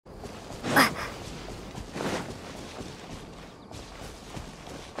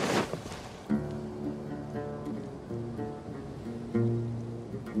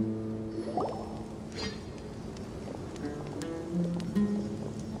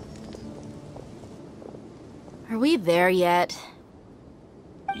Are we there yet?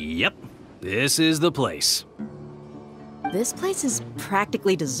 Yep, this is the place. This place is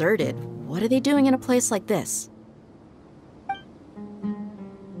practically deserted. What are they doing in a place like this?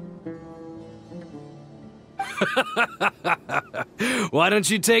 Why don't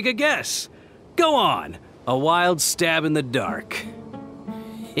you take a guess? Go on, a wild stab in the dark.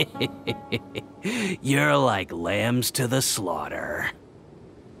 You're like lambs to the slaughter.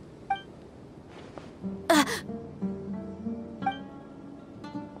 Oh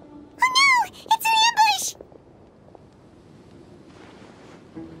no! It's an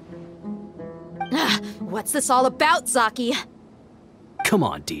ambush! What's this all about, Zaki? Come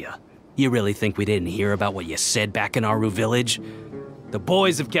on, Dia. You really think we didn't hear about what you said back in Aru village? The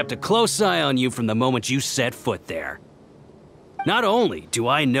boys have kept a close eye on you from the moment you set foot there. Not only do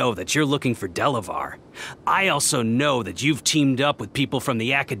I know that you're looking for Delavar, I also know that you've teamed up with people from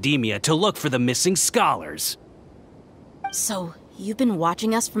the academia to look for the missing scholars. So, you've been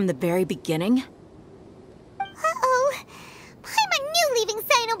watching us from the very beginning? Uh-oh. Paimon knew leaving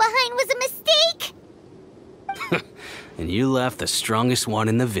Sino behind was a mistake! And you left the strongest one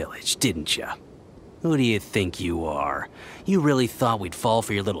in the village, didn't you? Who do you think you are? You really thought we'd fall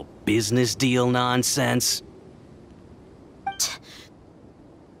for your little business deal nonsense?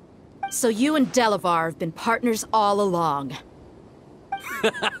 So you and Delavar have been partners all along.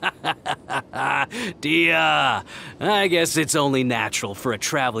 Dia, I guess it's only natural for a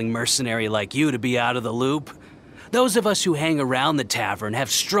traveling mercenary like you to be out of the loop. Those of us who hang around the tavern have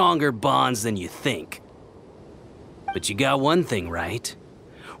stronger bonds than you think. But you got one thing right.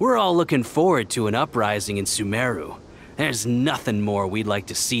 We're all looking forward to an uprising in Sumeru. There's nothing more we'd like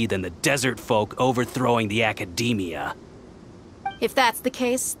to see than the desert folk overthrowing the academia. If that's the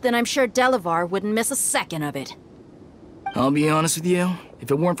case, then I'm sure Delavar wouldn't miss a second of it. I'll be honest with you,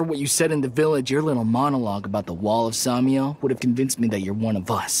 if it weren't for what you said in the village, your little monologue about the Wall of Samiel would have convinced me that you're one of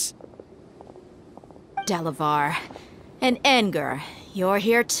us. Delavar. And Enger, you're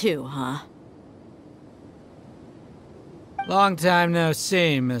here too, huh? Long time no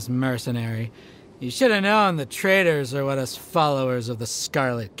see, Miss Mercenary. You should have known the traitors are what us followers of the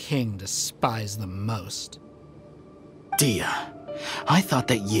Scarlet King despise the most. Dia, I thought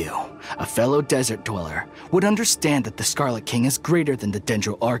that you, a fellow desert dweller, would understand that the Scarlet King is greater than the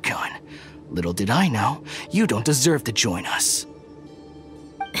Dendro Archon. Little did I know, you don't deserve to join us.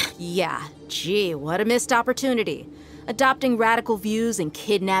 Yeah, gee, what a missed opportunity. Adopting radical views and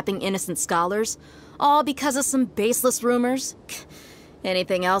kidnapping innocent scholars, all because of some baseless rumors.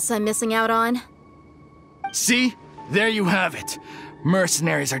 Anything else I'm missing out on? See? There you have it.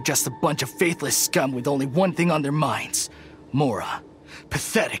 Mercenaries are just a bunch of faithless scum with only one thing on their minds. Mora.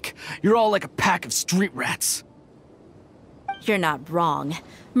 Pathetic. You're all like a pack of street rats. You're not wrong.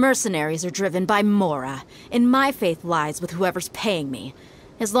 Mercenaries are driven by Mora, and my faith lies with whoever's paying me.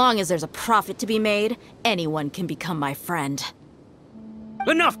 As long as there's a profit to be made, anyone can become my friend.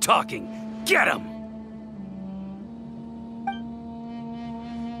 Enough talking! Get him!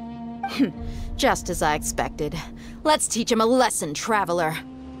 Just as I expected. Let's teach him a lesson, traveler.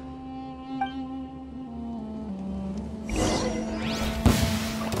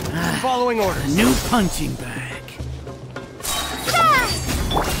 Following orders. New punching bag.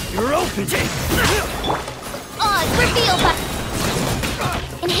 You're open, Jake! Oz, reveal button!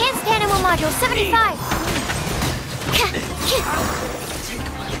 Enhanced animal module 75!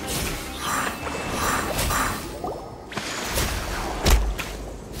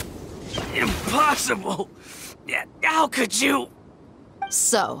 Impossible! How could you?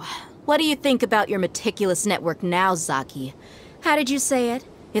 So, what do you think about your meticulous network now, Zaki? How did you say it?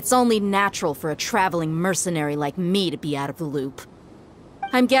 It's only natural for a traveling mercenary like me to be out of the loop.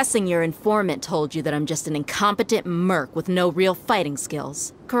 I'm guessing your informant told you that I'm just an incompetent merc with no real fighting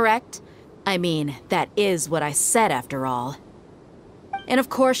skills, correct? I mean, that is what I said after all. And of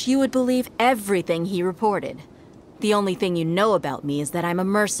course you would believe everything he reported. The only thing you know about me is that I'm a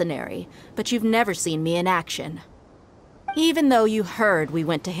mercenary, but you've never seen me in action. Even though you heard we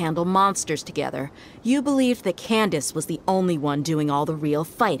went to handle monsters together, you believed that Candace was the only one doing all the real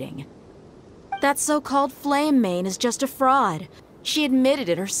fighting. That so-called Flame Mane is just a fraud. She admitted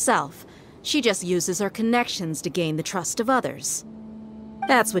it herself. She just uses her connections to gain the trust of others.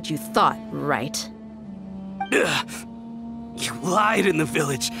 That's what you thought, right? You lied in the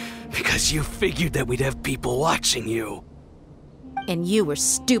village because you figured that we'd have people watching you. And you were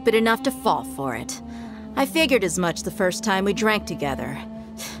stupid enough to fall for it. I figured as much the first time we drank together.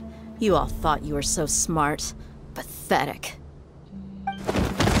 You all thought you were so smart. Pathetic.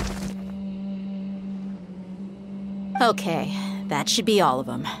 Okay, that should be all of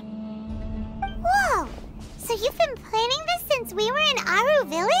them. Whoa! So you've been planning this since we were in Aru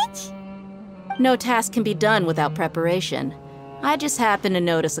Village? No task can be done without preparation. I just happened to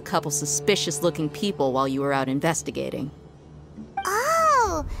notice a couple suspicious-looking people while you were out investigating.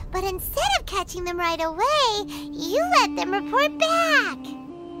 Oh, but instead of catching them right away, you let them report back.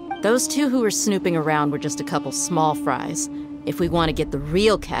 Those two who were snooping around were just a couple small fries. If we want to get the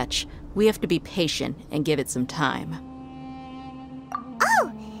real catch, we have to be patient and give it some time.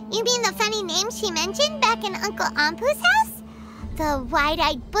 Oh, you mean the funny name she mentioned back in Uncle Ampu's house? The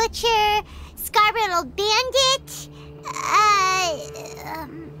wide-eyed butcher, scar-riddled bandit,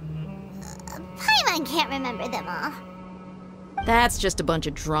 Paimon can't remember them all. That's just a bunch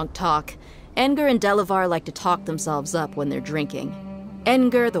of drunk talk. Engar and Delavar like to talk themselves up when they're drinking.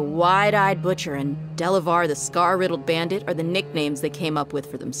 Engar, the wide-eyed butcher, and Delavar, the scar-riddled bandit, are the nicknames they came up with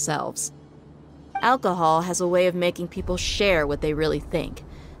for themselves. Alcohol has a way of making people share what they really think.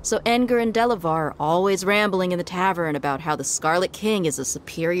 So Engar and Delavar are always rambling in the tavern about how the Scarlet King is a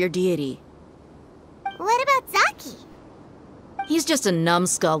superior deity. What about Zaki? He's just a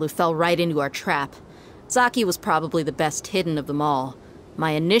numbskull who fell right into our trap. Zaki was probably the best hidden of them all.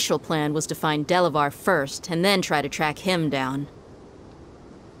 My initial plan was to find Delavar first, and then try to track him down.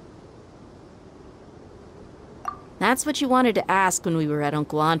 That's what you wanted to ask when we were at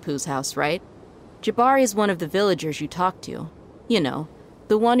Uncle Anpu's house, right? Jabari is one of the villagers you talked to. You know,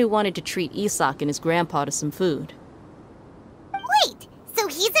 the one who wanted to treat Isak and his grandpa to some food. Wait, so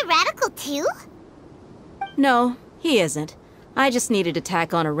he's a radical too? No, he isn't. I just needed to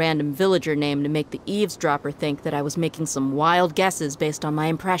tack on a random villager name to make the eavesdropper think that I was making some wild guesses based on my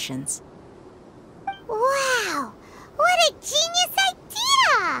impressions. Wow, what a genius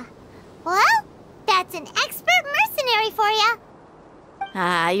idea! Well, that's an expert mercenary for you.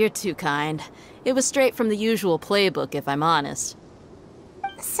 Ah, you're too kind. It was straight from the usual playbook, if I'm honest.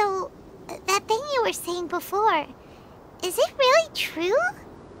 So, that thing you were saying before, is it really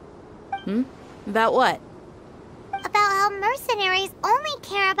true? About what? About how mercenaries only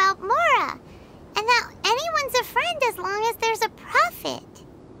care about Mora, and that anyone's a friend as long as there's a profit.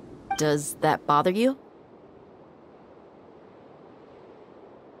 Does that bother you?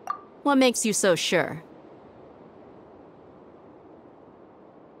 What makes you so sure?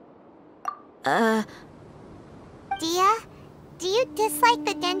 Dia, do you dislike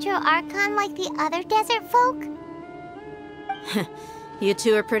the Dendro Archon like the other desert folk? You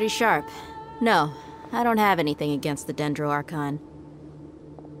two are pretty sharp. No, I don't have anything against the Dendro Archon.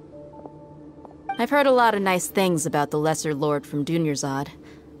 I've heard a lot of nice things about the Lesser Lord from Dunyarzad.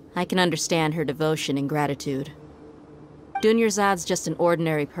 I can understand her devotion and gratitude. Dunyarzad's just an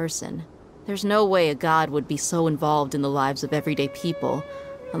ordinary person. There's no way a god would be so involved in the lives of everyday people,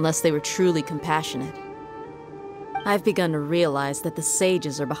 unless they were truly compassionate. I've begun to realize that the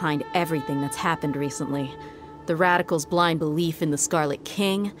sages are behind everything that's happened recently. The radicals' blind belief in the Scarlet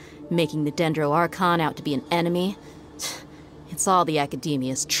King, making the Dendro Archon out to be an enemy. It's all the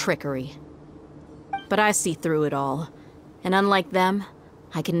academia's trickery. But I see through it all. And unlike them,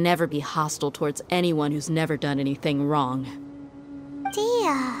 I can never be hostile towards anyone who's never done anything wrong.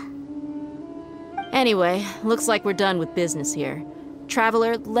 Dia. Anyway, looks like we're done with business here.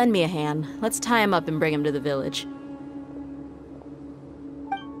 Traveler, lend me a hand. Let's tie him up and bring him to the village.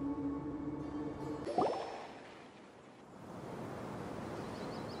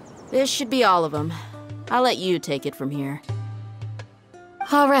 This should be all of them. I'll let you take it from here.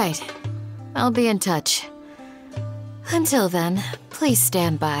 All right. I'll be in touch. Until then, please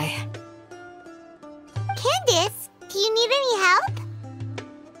stand by. Candace, do you need any help?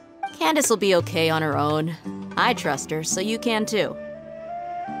 Candace will be okay on her own. I trust her, so you can too.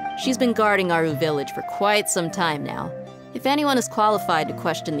 She's been guarding Aru Village for quite some time now. If anyone is qualified to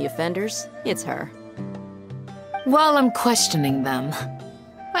question the offenders, it's her. While I'm questioning them,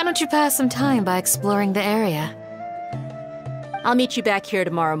 why don't you pass some time by exploring the area? I'll meet you back here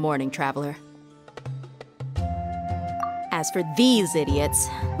tomorrow morning, Traveler. As for these idiots,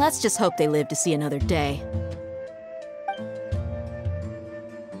 let's just hope they live to see another day.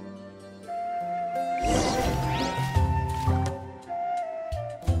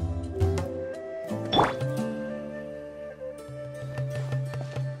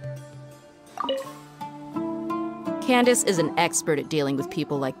 Candace is an expert at dealing with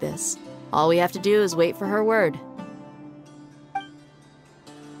people like this. All we have to do is wait for her word.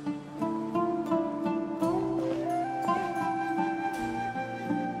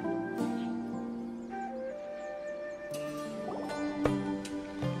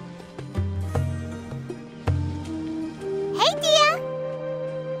 Hey, Dia!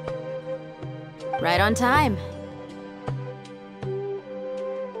 Right on time.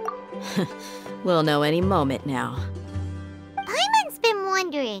 We'll know any moment now. Paimon's been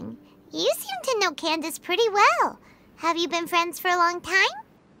wondering. You seem to know Candace pretty well. Have you been friends for a long time?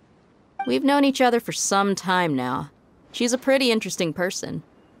 We've known each other for some time now. She's a pretty interesting person.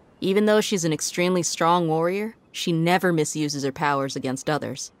 Even though she's an extremely strong warrior, she never misuses her powers against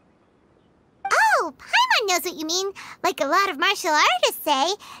others. Oh, Paimon knows what you mean. Like a lot of martial artists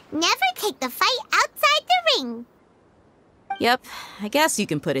say, never take the fight outside the ring. Yep, I guess you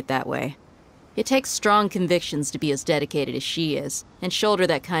can put it that way. It takes strong convictions to be as dedicated as she is, and shoulder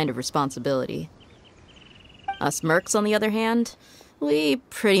that kind of responsibility. Us mercs, on the other hand, we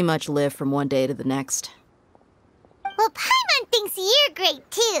pretty much live from one day to the next. Well, Paimon thinks you're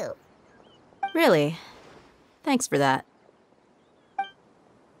great, too. Really? Thanks for that.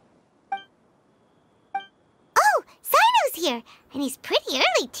 Oh, Sino's here, and he's pretty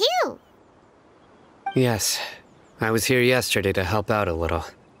early, too. Yes, I was here yesterday to help out a little.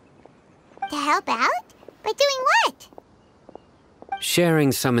 To help out? By doing what?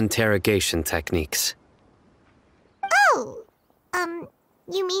 Sharing some interrogation techniques. Oh,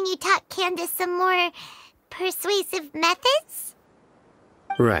 you mean you taught Candace some more persuasive methods?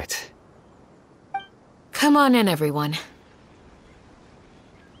 Right. Come on in, everyone.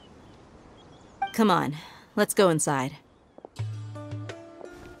 Come on, let's go inside.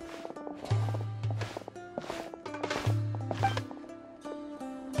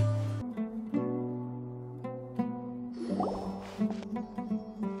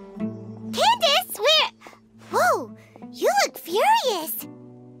 Candace, where... Whoa, you look furious.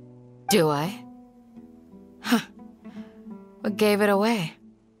 Do I? Huh. What gave it away?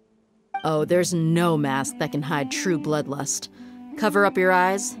 Oh, there's no mask that can hide true bloodlust. Cover up your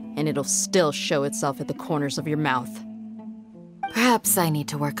eyes, and it'll still show itself at the corners of your mouth. Perhaps I need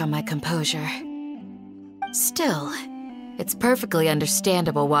to work on my composure. Still, it's perfectly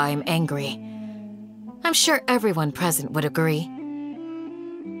understandable why I'm angry. I'm sure everyone present would agree.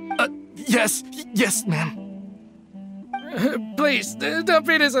 Yes, ma'am. Please, don't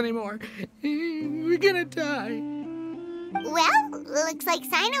beat us anymore. We're gonna die. Well, looks like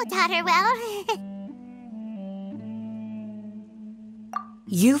Sino taught her well.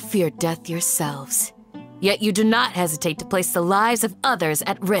 You fear death yourselves, yet you do not hesitate to place the lives of others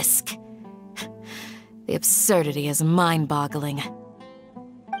at risk. The absurdity is mind-boggling.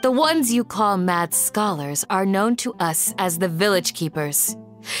 The ones you call mad scholars are known to us as the Village Keepers.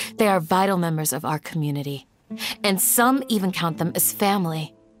 They are vital members of our community, and some even count them as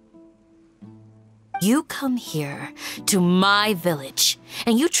family. You come here to my village,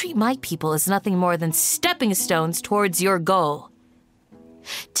 and you treat my people as nothing more than stepping stones towards your goal.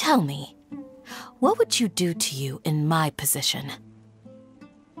 Tell me, what would you do to you in my position?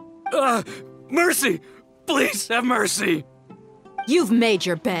 Mercy! Please have mercy! You've made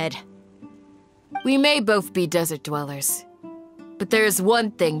your bed. We may both be desert dwellers, but there is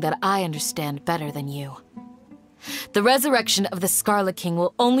one thing that I understand better than you. The resurrection of the Scarlet King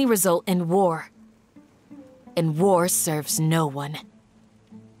will only result in war. And war serves no one.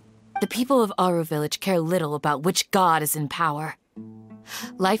 The people of Aru Village care little about which god is in power.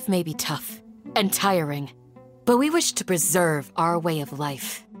 Life may be tough and tiring, but we wish to preserve our way of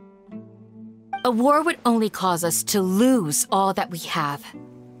life. A war would only cause us to lose all that we have.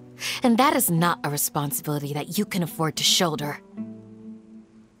 And that is not a responsibility that you can afford to shoulder.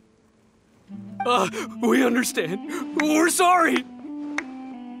 We understand. We're sorry.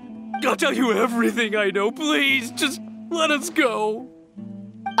 I'll tell you everything I know. Please, just let us go.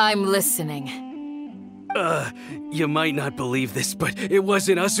 I'm listening. You might not believe this, but it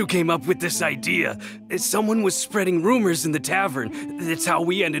wasn't us who came up with this idea. Someone was spreading rumors in the tavern. That's how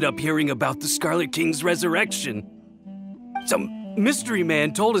we ended up hearing about the Scarlet King's resurrection. Some mystery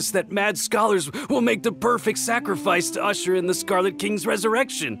man told us that mad scholars will make the perfect sacrifice to usher in the Scarlet King's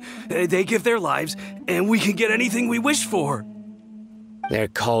resurrection. They give their lives, and we can get anything we wish for. They're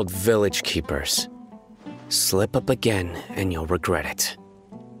called Village Keepers. Slip up again, and you'll regret it.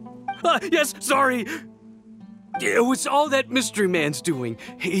 Yes, sorry. It was all that mystery man's doing.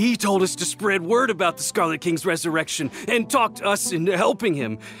 He told us to spread word about the Scarlet King's resurrection and talked us into helping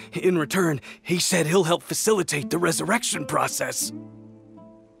him. In return, he said he'll help facilitate the resurrection process.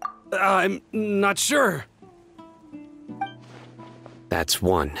 I'm not sure. That's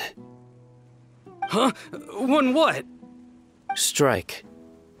one. Huh? One what? Strike.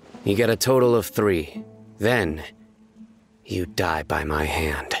 You get a total of 3. Then, you die by my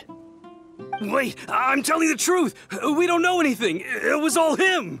hand. Wait, I'm telling the truth. We don't know anything. It was all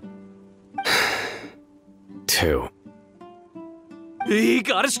him. 2. He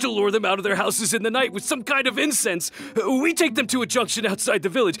got us to lure them out of their houses in the night with some kind of incense. We take them to a junction outside the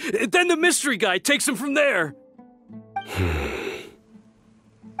village. Then the mystery guy takes them from there.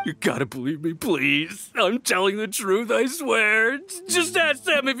 You gotta believe me, please. I'm telling the truth, I swear. Just ask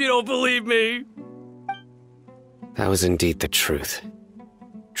them if you don't believe me. That was indeed the truth.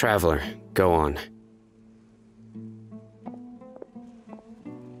 Traveler, go on.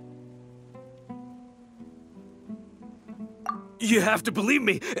 You have to believe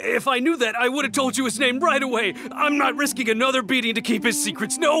me. If I knew that, I would have told you his name right away. I'm not risking another beating to keep his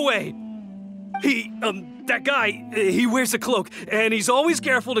secrets. No way. That guy, he wears a cloak, and he's always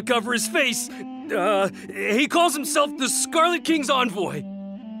careful to cover his face. He calls himself the Scarlet King's envoy.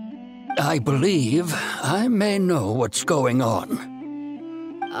 I believe I may know what's going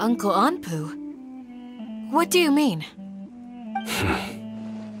on. Uncle Anpu? What do you mean?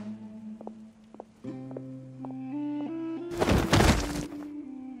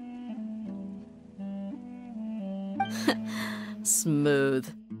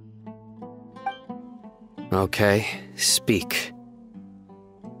 Smooth. Okay, speak.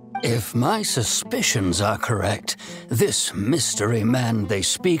 If my suspicions are correct, this mystery man they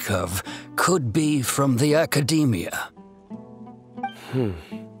speak of could be from the Academia.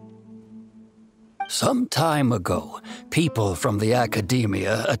 Some time ago, people from the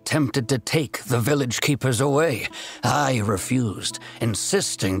Academia attempted to take the village keepers away. I refused,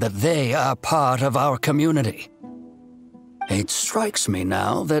 insisting that they are part of our community. It strikes me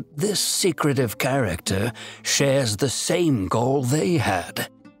now that this secretive character shares the same goal they had.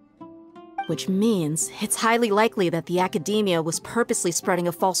 Which means it's highly likely that the Academia was purposely spreading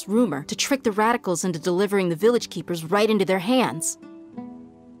a false rumor to trick the radicals into delivering the village keepers right into their hands.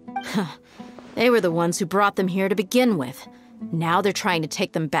 They were the ones who brought them here to begin with. Now they're trying to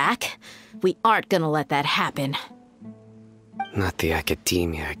take them back? We aren't gonna let that happen. Not the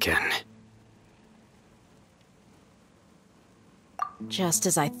Academia again. Just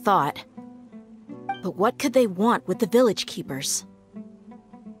as I thought. But what could they want with the village keepers?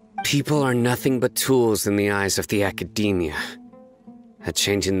 People are nothing but tools in the eyes of the Academia. A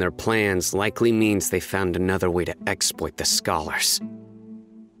change in their plans likely means they found another way to exploit the scholars.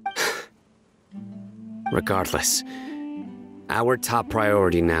 Regardless, our top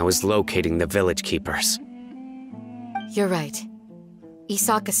priority now is locating the village keepers. You're right.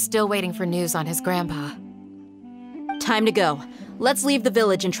 Isak is still waiting for news on his grandpa. Time to go. Let's leave the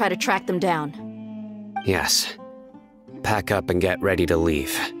village and try to track them down. Yes. Pack up and get ready to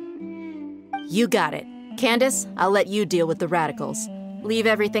leave. You got it. Candace, I'll let you deal with the radicals. Leave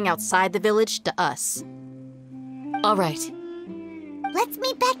everything outside the village to us. All right. Let's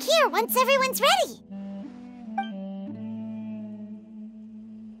meet back here once everyone's ready.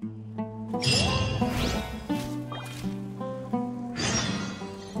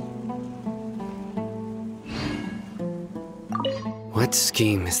 What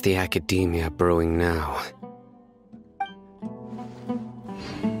scheme is the Academia brewing now?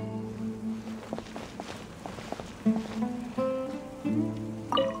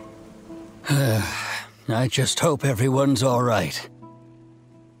 I just hope everyone's all right.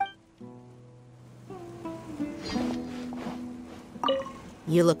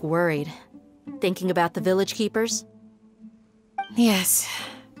 You look worried. Thinking about the village keepers? Yes.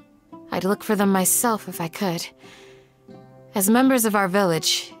 I'd look for them myself if I could. As members of our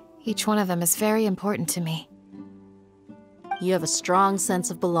village, each one of them is very important to me. You have a strong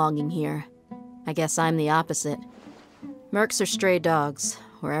sense of belonging here. I guess I'm the opposite. Mercs are stray dogs,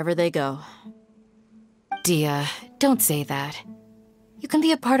 wherever they go. Dia, don't say that. You can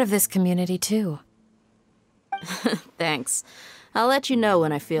be a part of this community too. Thanks. I'll let you know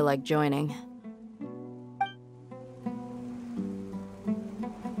when I feel like joining.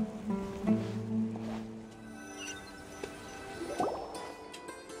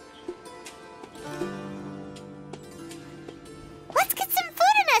 Let's get some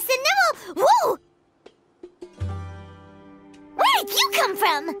food in us and then we'll... Whoa! Where did you come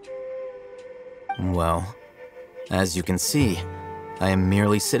from? Well, as you can see, I am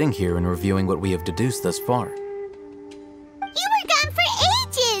merely sitting here and reviewing what we have deduced thus far. You were gone for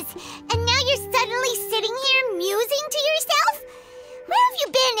ages, and now you're suddenly sitting here musing to yourself? Where have you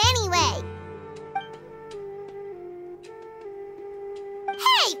been anyway?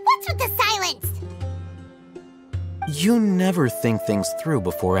 Hey, what's with the silence? You never think things through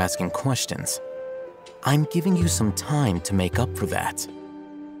before asking questions. I'm giving you some time to make up for that.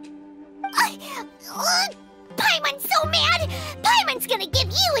 Paimon's so mad! Paimon's gonna give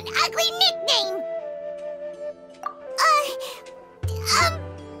you an ugly nickname!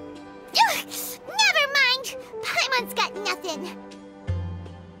 Never mind. Paimon's got nothing.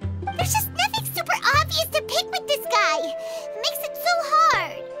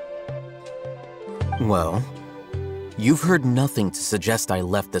 Well, you've heard nothing to suggest I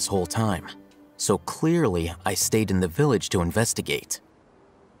left this whole time, so clearly I stayed in the village to investigate.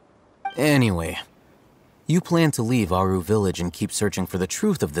 Anyway, you plan to leave Aru Village and keep searching for the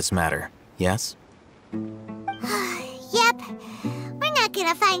truth of this matter, yes? Yep. We're not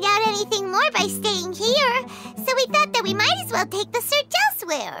gonna find out anything more by staying here, so we thought that we might as well take the search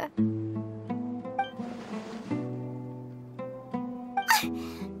elsewhere.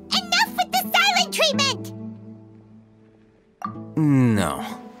 Enough with the silent treatment! No.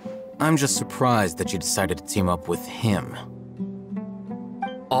 I'm just surprised that you decided to team up with him.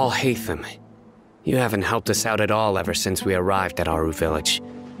 Alhaitham, you haven't helped us out at all ever since we arrived at Aru Village.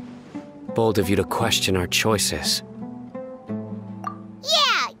 Bold of you to question our choices.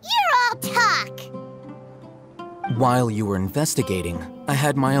 Yeah, you're all talk! While you were investigating, I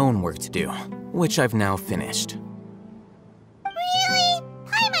had my own work to do, which I've now finished. Really?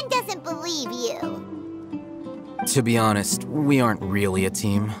 Paimon doesn't believe you. To be honest, we aren't really a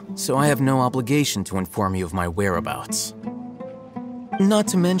team, so I have no obligation to inform you of my whereabouts. Not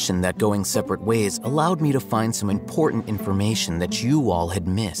to mention that going separate ways allowed me to find some important information that you all had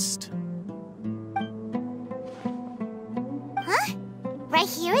missed. Huh? Right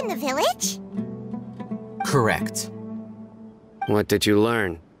here in the village? Correct. What did you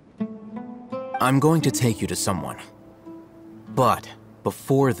learn? I'm going to take you to someone. But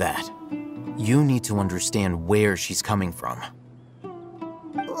before that, you need to understand where she's coming from.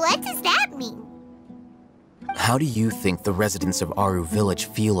 What does that mean? How do you think the residents of Aru Village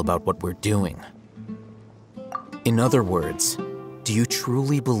feel about what we're doing? In other words, do you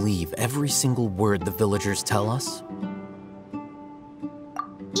truly believe every single word the villagers tell us?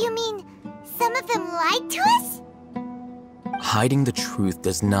 You mean some of them lied to us? Hiding the truth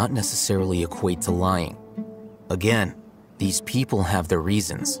does not necessarily equate to lying. Again, these people have their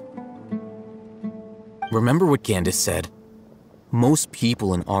reasons. Remember what Gandis said? Most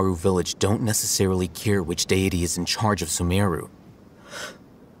people in Aru Village don't necessarily care which deity is in charge of Sumeru.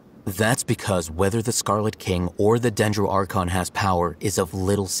 That's because whether the Scarlet King or the Dendro Archon has power is of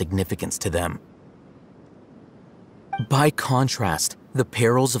little significance to them. By contrast, the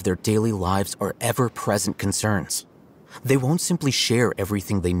perils of their daily lives are ever-present concerns. They won't simply share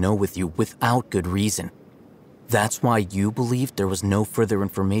everything they know with you without good reason. That's why you believed there was no further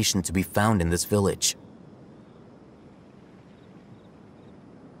information to be found in this village.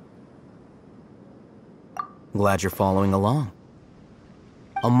 Glad you're following along.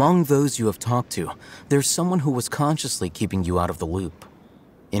 Among those you have talked to, there's someone who was consciously keeping you out of the loop.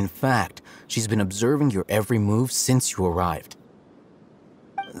 In fact, she's been observing your every move since you arrived.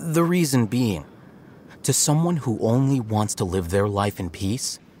 The reason being, to someone who only wants to live their life in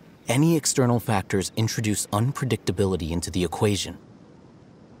peace, any external factors introduce unpredictability into the equation.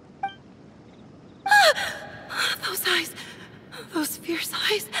 Those eyes. Those fierce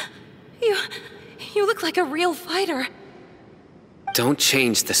eyes. You look like a real fighter. Don't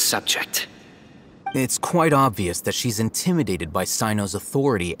change the subject. It's quite obvious that she's intimidated by Sino's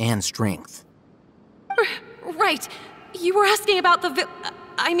authority and strength. Right. You were asking about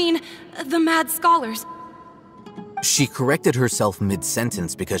the mad scholars. She corrected herself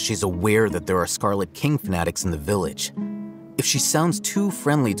mid-sentence because she's aware that there are Scarlet King fanatics in the village. If she sounds too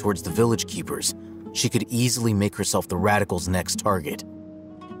friendly towards the village keepers, she could easily make herself the radicals' next target.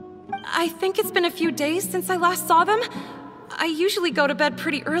 I think it's been a few days since I last saw them. I usually go to bed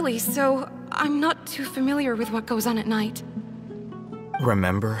pretty early, so I'm not too familiar with what goes on at night.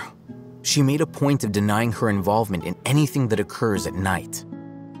 Remember? She made a point of denying her involvement in anything that occurs at night.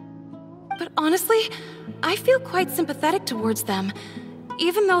 But honestly, I feel quite sympathetic towards them.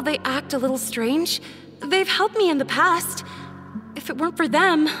 Even though they act a little strange, they've helped me in the past. If it weren't for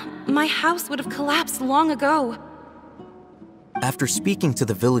them, my house would have collapsed long ago. After speaking to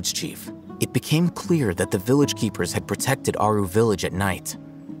the village chief, it became clear that the village keepers had protected Aru Village at night.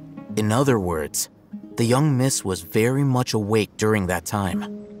 In other words, the young miss was very much awake during that time.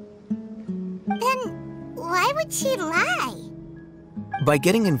 Then why would she lie? By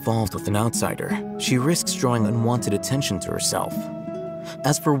getting involved with an outsider, she risks drawing unwanted attention to herself.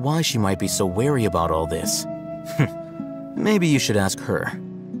 As for why she might be so wary about all this, maybe you should ask her.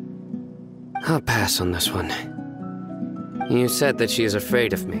 I'll pass on this one. You said that she is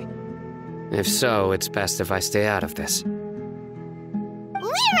afraid of me. If so, it's best if I stay out of this.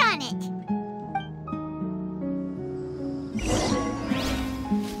 We're